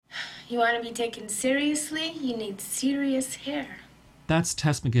You want to be taken seriously? You need serious hair. That's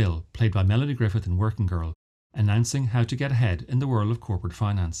Tess McGill, played by Melanie Griffith in Working Girl, announcing how to get ahead in the world of corporate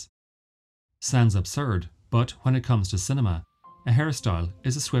finance. Sounds absurd, but when it comes to cinema, a hairstyle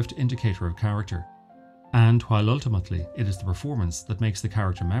is a swift indicator of character. And while ultimately it is the performance that makes the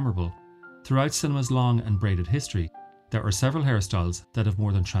character memorable, throughout cinema's long and braided history, there are several hairstyles that have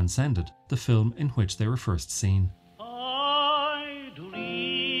more than transcended the film in which they were first seen. I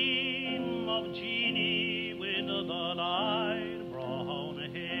dream of Jeannie with the light brown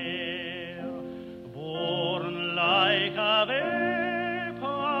hair, born like a vapor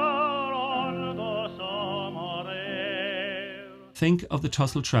on the summer air. Think of the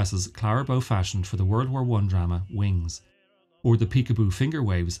tussle tresses Clara Bow fashioned for the World War I drama Wings, or the peekaboo finger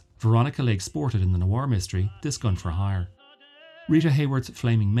waves Veronica Lake sported in the noir mystery This Gun for Hire, Rita Hayworth's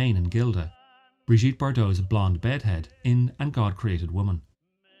flaming mane in Gilda, Brigitte Bardot's blonde bedhead in And God Created Woman,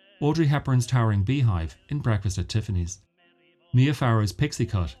 Audrey Hepburn's towering beehive in Breakfast at Tiffany's, Mia Farrow's pixie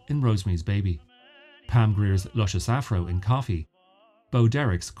cut in Rosemary's Baby, Pam Grier's luscious afro in Coffee, Bo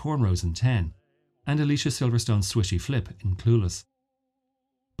Derrick's cornrows in 10, and Alicia Silverstone's swishy flip in Clueless.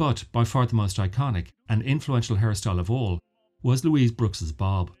 But by far the most iconic and influential hairstyle of all was Louise Brooks's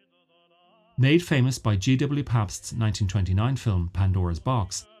bob. Made famous by G.W. Pabst's 1929 film Pandora's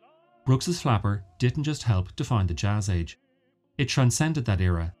Box, Brooks's flapper didn't just help define the jazz age. It transcended that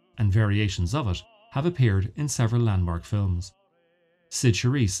era, and variations of it have appeared in several landmark films. Sid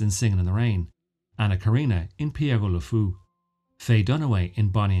Charisse in Singin' in the Rain, Anna Karina in Pierrot Le Fou, Faye Dunaway in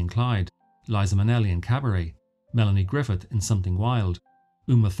Bonnie and Clyde, Liza Minnelli in Cabaret, Melanie Griffith in Something Wild,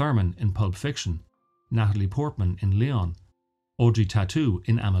 Uma Thurman in Pulp Fiction, Natalie Portman in Leon, Audrey Tautou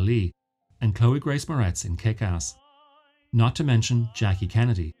in Amélie, and Chloe Grace Moretz in Kick-Ass. Not to mention Jackie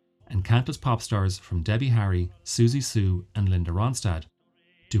Kennedy and countless pop stars from Debbie Harry, Susie Sue and Linda Ronstadt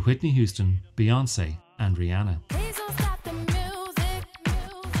to Whitney Houston, Beyoncé and Rihanna.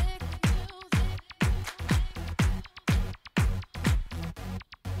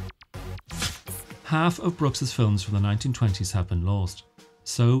 Half of Brooks's films from the 1920s have been lost,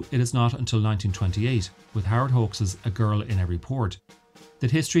 so it is not until 1928, with Howard Hawks' A Girl in Every Port,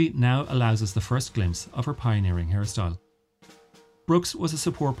 that history now allows us the first glimpse of her pioneering hairstyle. Brooks was a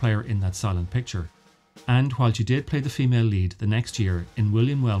support player in that silent picture, and while she did play the female lead the next year in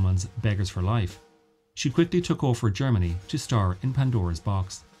William Wellman's Beggars for Life, she quickly took off for Germany to star in Pandora's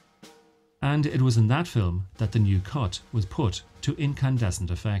Box. And it was in that film that the new cut was put to incandescent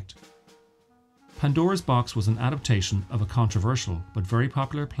effect. Pandora's Box was an adaptation of a controversial but very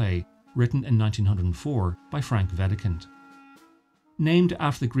popular play written in 1904 by Frank Wedekind. Named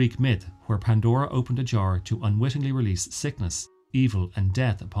after the Greek myth where Pandora opened a jar to unwittingly release sickness, evil and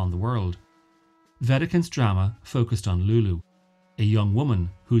death upon the world, Wedekind's drama focused on Lulu, a young woman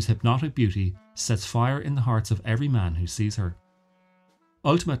whose hypnotic beauty sets fire in the hearts of every man who sees her.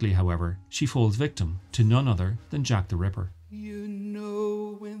 Ultimately, however, she falls victim to none other than Jack the Ripper. You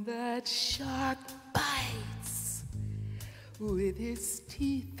know when that shark bites with his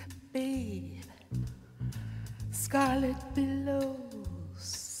teeth, babe, scarlet billows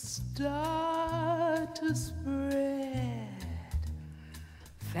start to spread.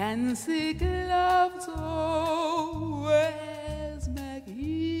 Fancy gloves, oh, where's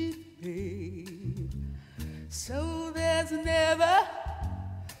Maggie, babe? So there's never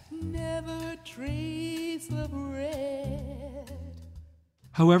a trace of red.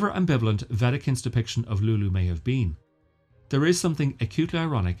 However ambivalent Wedekind's depiction of Lulu may have been, there is something acutely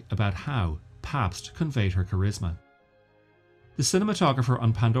ironic about how Pabst conveyed her charisma. The cinematographer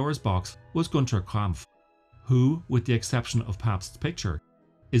on Pandora's Box was Gunter Krampf, who, with the exception of Pabst's picture,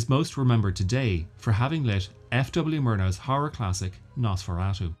 is most remembered today for having lit F.W. Murnau's horror classic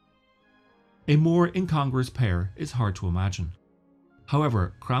Nosferatu. A more incongruous pair is hard to imagine.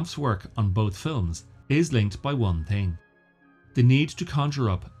 However, Krampf's work on both films is linked by one thing: the need to conjure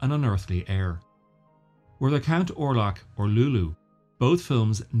up an unearthly air. Whether Count Orlok or Lulu, both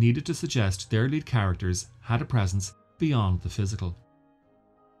films needed to suggest their lead characters had a presence beyond the physical.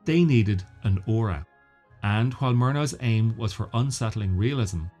 They needed an aura, and while Murnau's aim was for unsettling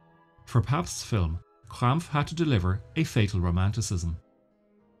realism, for Pabst's film, Krampf had to deliver a fatal romanticism.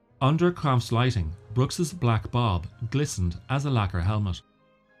 Under Krampf's lighting, Brooks's black bob glistened as a lacquer helmet,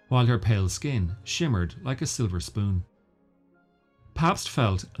 while her pale skin shimmered like a silver spoon. Pabst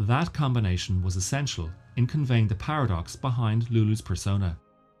felt that combination was essential in conveying the paradox behind Lulu's persona: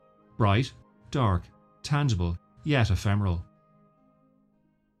 bright, dark, tangible, yet ephemeral.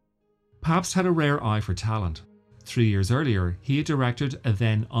 Pabst had a rare eye for talent. 3 years earlier, he had directed a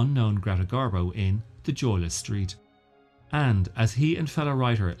then unknown Greta Garbo in The Joyless Street, And as he and fellow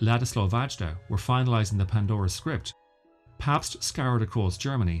writer Ladislaw Vajda were finalising the Pandora script, Pabst scoured across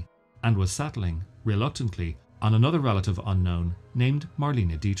Germany and was settling, reluctantly, on another relative unknown named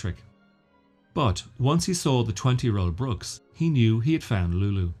Marlene Dietrich. But once he saw the 20-year-old Brooks, he knew he had found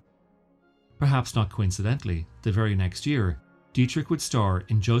Lulu. Perhaps not coincidentally, the very next year, Dietrich would star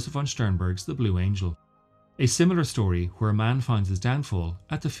in Joseph von Sternberg's The Blue Angel, a similar story where a man finds his downfall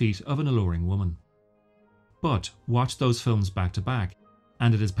at the feet of an alluring woman. But watch those films back to back,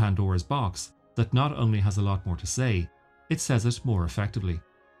 and it is Pandora's Box that not only has a lot more to say, it says it more effectively.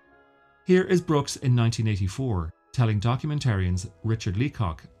 Here is Brooks in 1984 telling documentarians Richard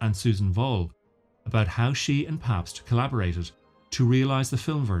Leacock and Susan Voll about how she and Pabst collaborated to realise the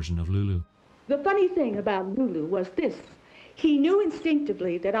film version of Lulu. The funny thing about Lulu was this. He knew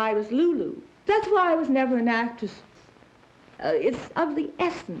instinctively that I was Lulu. That's why I was never an actress. It's of the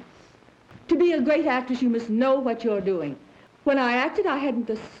essence. To be a great actress, you must know what you're doing. When I acted, I hadn't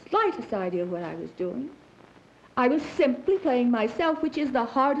the slightest idea what I was doing. I was simply playing myself, which is the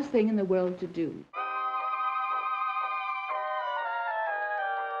hardest thing in the world to do.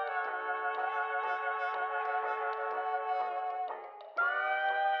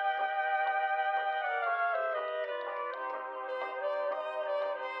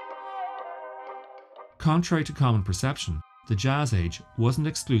 Contrary to common perception, the Jazz Age wasn't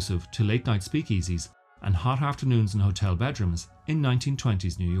exclusive to late-night speakeasies and hot afternoons in hotel bedrooms in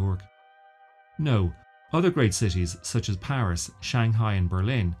 1920s New York. No, other great cities such as Paris, Shanghai and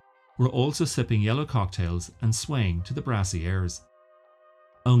Berlin were also sipping yellow cocktails and swaying to the brassy airs.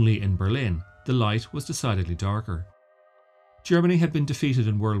 Only in Berlin, the light was decidedly darker. Germany had been defeated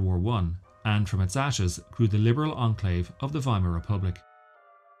in World War I, and from its ashes grew the liberal enclave of the Weimar Republic.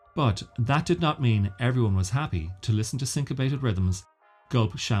 But that did not mean everyone was happy to listen to syncopated rhythms,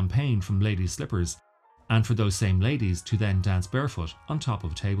 gulp champagne from ladies' slippers, and for those same ladies to then dance barefoot on top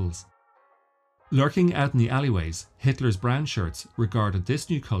of tables. Lurking out in the alleyways, Hitler's brown shirts regarded this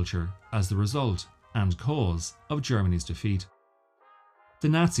new culture as the result and cause of Germany's defeat. The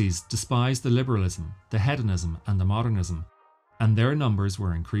Nazis despised the liberalism, the hedonism and the modernism, and their numbers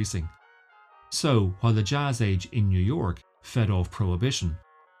were increasing. So, while the Jazz Age in New York fed off prohibition,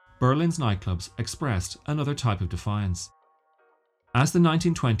 Berlin's nightclubs expressed another type of defiance. As the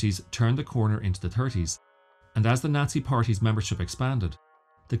 1920s turned the corner into the 30s, and as the Nazi Party's membership expanded,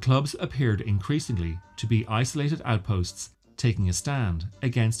 the clubs appeared increasingly to be isolated outposts taking a stand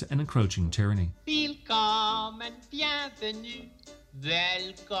against an encroaching tyranny. Willkommen, bienvenue,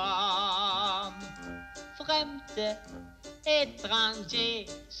 welcome, Fremde, étranger,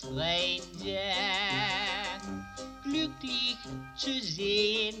 stranger, glücklich zu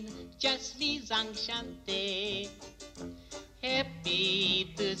sehen, just wie enchanté,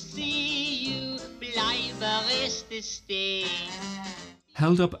 happy to see you, bleibe reste stay.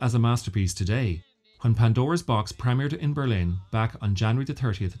 Held up as a masterpiece today, when Pandora's Box premiered in Berlin back on January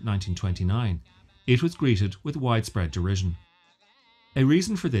 30th, 1929, it was greeted with widespread derision. A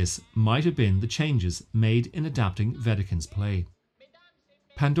reason for this might have been the changes made in adapting Wedekind's play.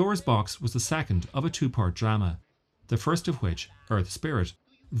 Pandora's Box was the second of a two-part drama, the first of which, Earth Spirit,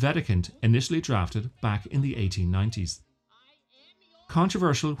 Wedekind initially drafted back in the 1890s.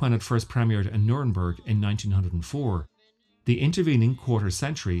 Controversial when it first premiered in Nuremberg in 1904, the intervening quarter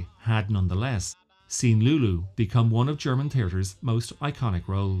century had nonetheless seen Lulu become one of German theatre's most iconic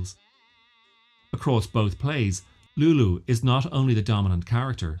roles. Across both plays, Lulu is not only the dominant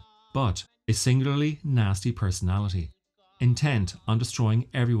character, but a singularly nasty personality, intent on destroying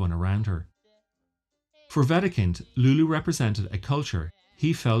everyone around her. For Wedekind, Lulu represented a culture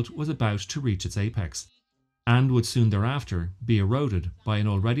he felt was about to reach its apex, and would soon thereafter be eroded by an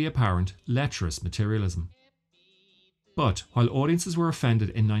already apparent lecherous materialism. But while audiences were offended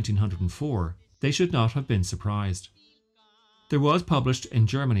in 1904, they should not have been surprised. There was published in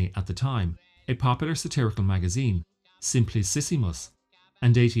Germany at the time a popular satirical magazine, Simplicissimus,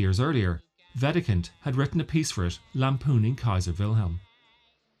 and 8 years earlier, Wedekind had written a piece for it lampooning Kaiser Wilhelm.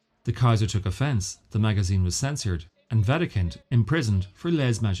 The Kaiser took offence, the magazine was censored, and Wedekind imprisoned for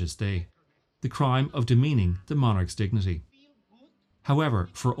lèse-majesté, the crime of demeaning the monarch's dignity. However,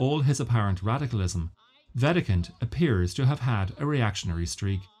 for all his apparent radicalism, Wedekind appears to have had a reactionary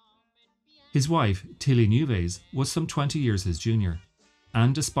streak. His wife, Tilly Neuwes, was some 20 years his junior,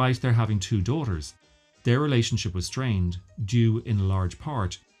 and despite their having 2 daughters, their relationship was strained, due in large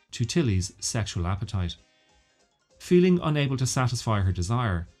part to Tilly's sexual appetite. Feeling unable to satisfy her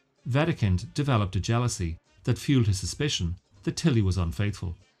desire, Wedekind developed a jealousy that fueled his suspicion that Tilly was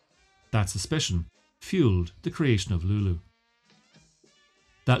unfaithful. That suspicion fueled the creation of Lulu.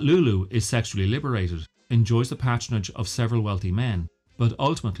 That Lulu is sexually liberated enjoys the patronage of several wealthy men, but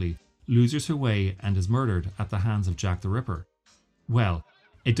ultimately loses her way and is murdered at the hands of Jack the Ripper. Well,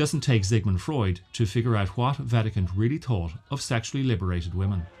 it doesn't take Sigmund Freud to figure out what Wedekind really thought of sexually liberated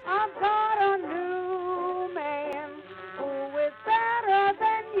women. I've got a new man who is better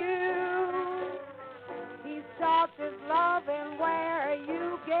than you. He starts his loving where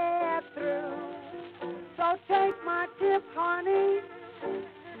you get through. So take my tip, honey,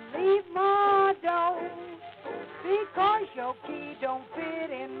 leave my door, because your key don't fit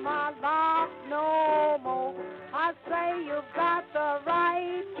in my lock no more. I say you've got the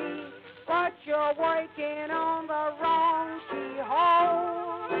right key, but you're working on the wrong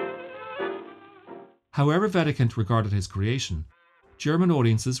keyhole. However Wedekind regarded his creation, German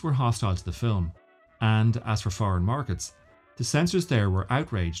audiences were hostile to the film, and as for foreign markets, the censors there were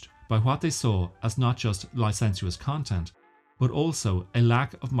outraged by what they saw as not just licentious content, but also a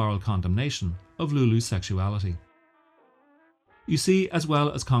lack of moral condemnation of Lulu's sexuality. You see, as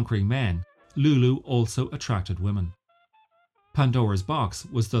well as conquering men, Lulu also attracted women. Pandora's Box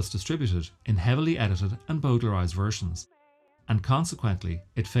was thus distributed in heavily edited and Baudelarized versions, and consequently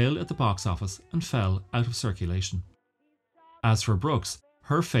it failed at the box office and fell out of circulation. As for Brooks,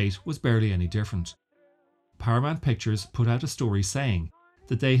 her fate was barely any different. Paramount Pictures put out a story saying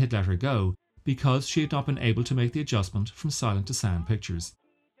that they had let her go because she had not been able to make the adjustment from silent to sound pictures,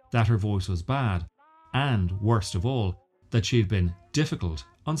 that her voice was bad, and, worst of all, that she had been difficult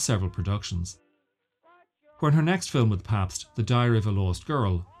on several productions. When her next film with Pabst, The Diary of a Lost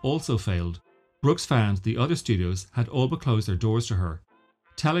Girl, also failed, Brooks found the other studios had all but closed their doors to her,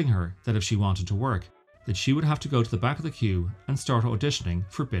 telling her that if she wanted to work, that she would have to go to the back of the queue and start auditioning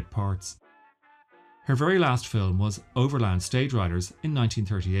for bit parts. Her very last film was Overland Stage Riders in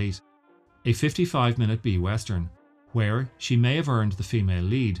 1938, a 55-minute B-Western, where she may have earned the female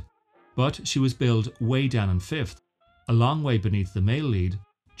lead, but she was billed way down in fifth, a long way beneath the male lead,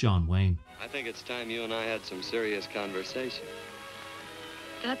 John Wayne. I think it's time you and I had some serious conversation.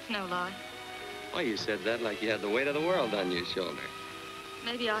 That's no lie. Why, you said that like you had the weight of the world on your shoulder.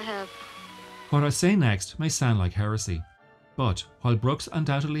 Maybe I have. What I say next may sound like heresy, but while Brooks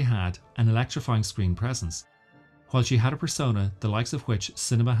undoubtedly had an electrifying screen presence, while she had a persona the likes of which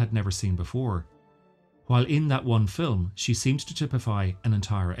cinema had never seen before, while in that one film she seemed to typify an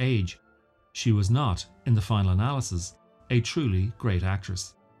entire age, she was not, in the final analysis, a truly great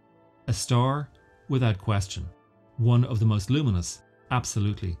actress. A star, without question. One of the most luminous,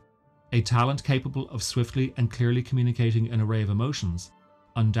 absolutely. A talent capable of swiftly and clearly communicating an array of emotions,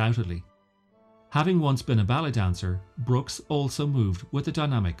 undoubtedly. Having once been a ballet dancer, Brooks also moved with a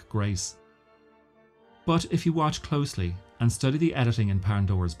dynamic grace. But if you watch closely and study the editing in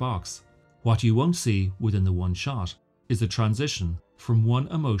Pandora's Box, what you won't see within the one shot is the transition from one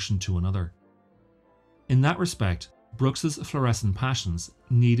emotion to another. In that respect, Brooks's fluorescent passions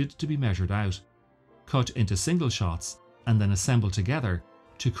needed to be measured out, cut into single shots, and then assembled together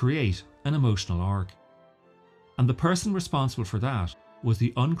to create an emotional arc. And the person responsible for that was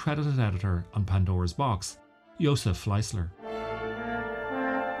the uncredited editor on Pandora's Box, Josef Fleisler.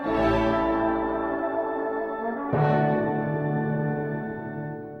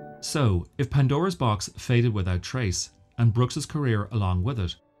 So, if Pandora's Box faded without trace, and Brooks's career along with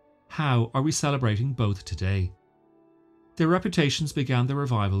it, how are we celebrating both today? Their reputations began their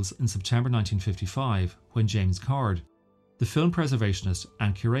revivals in September 1955 when James Card, the film preservationist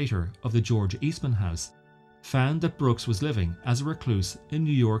and curator of the George Eastman House, found that Brooks was living as a recluse in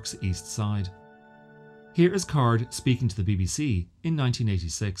New York's East Side. Here is Card speaking to the BBC in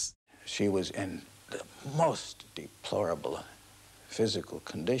 1986. She was in the most deplorable physical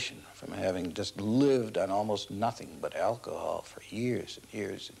condition from having just lived on almost nothing but alcohol for years and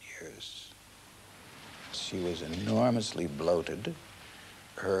years and years. She was enormously bloated.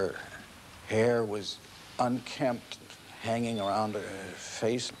 Her hair was unkempt, hanging around her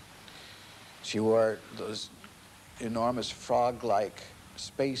face. She wore those enormous frog-like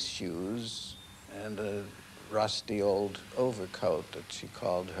space shoes and a rusty old overcoat that she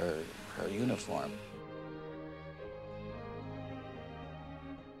called her uniform.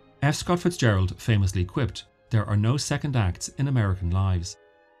 F. Scott Fitzgerald famously quipped, "There are no second acts in American lives."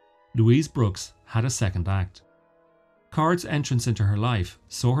 Louise Brooks had a second act. Card's entrance into her life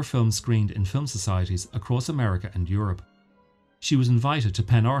saw her films screened in film societies across America and Europe. She was invited to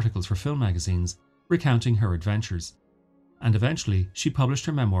pen articles for film magazines recounting her adventures, and eventually she published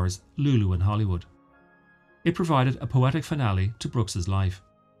her memoirs Lulu in Hollywood. It provided a poetic finale to Brooks's life.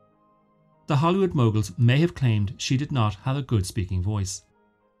 The Hollywood moguls may have claimed she did not have a good speaking voice,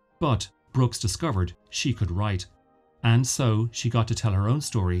 but Brooks discovered she could write, and so she got to tell her own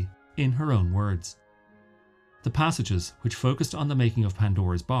story in her own words. The passages, which focused on the making of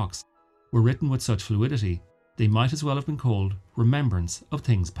Pandora's box, were written with such fluidity they might as well have been called remembrance of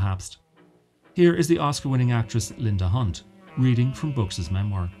things past. Here is the Oscar-winning actress Linda Hunt, reading from Brooks's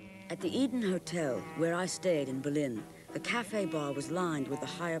memoir. At the Eden Hotel, where I stayed in Berlin, the cafe bar was lined with the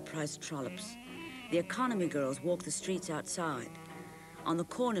higher-priced trollops. The economy girls walked the streets outside. On the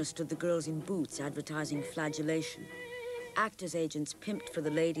corner stood the girls in boots advertising flagellation. Actors' agents pimped for the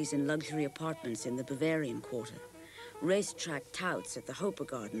ladies in luxury apartments in the Bavarian Quarter. Racetrack touts at the Hoper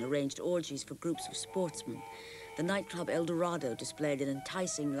Garden arranged orgies for groups of sportsmen. The nightclub El Dorado displayed an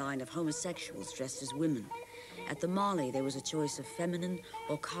enticing line of homosexuals dressed as women. At the Molly, there was a choice of feminine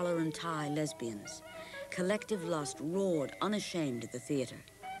or collar-and-tie lesbians. Collective lust roared unashamed at the theater.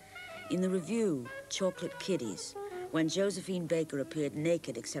 In the Review, Chocolate Kiddies, when Josephine Baker appeared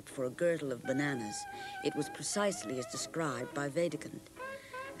naked except for a girdle of bananas, it was precisely as described by Wedekind.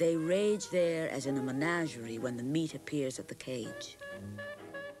 They rage there as in a menagerie when the meat appears at the cage.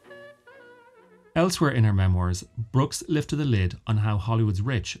 Elsewhere in her memoirs, Brooks lifted the lid on how Hollywood's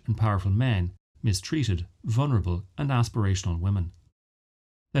rich and powerful men mistreated vulnerable and aspirational women.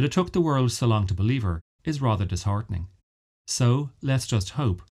 That it took the world so long to believe her is rather disheartening. So let's just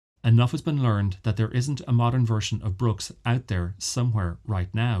hope enough has been learned that there isn't a modern version of Brooks out there somewhere right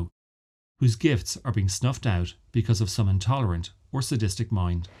now, whose gifts are being snuffed out because of some intolerant or sadistic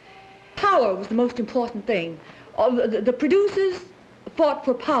mind. Power was the most important thing. The producers fought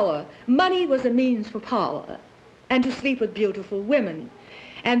for power. Money was a means for power, and to sleep with beautiful women.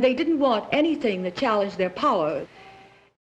 And they didn't want anything that challenged their power.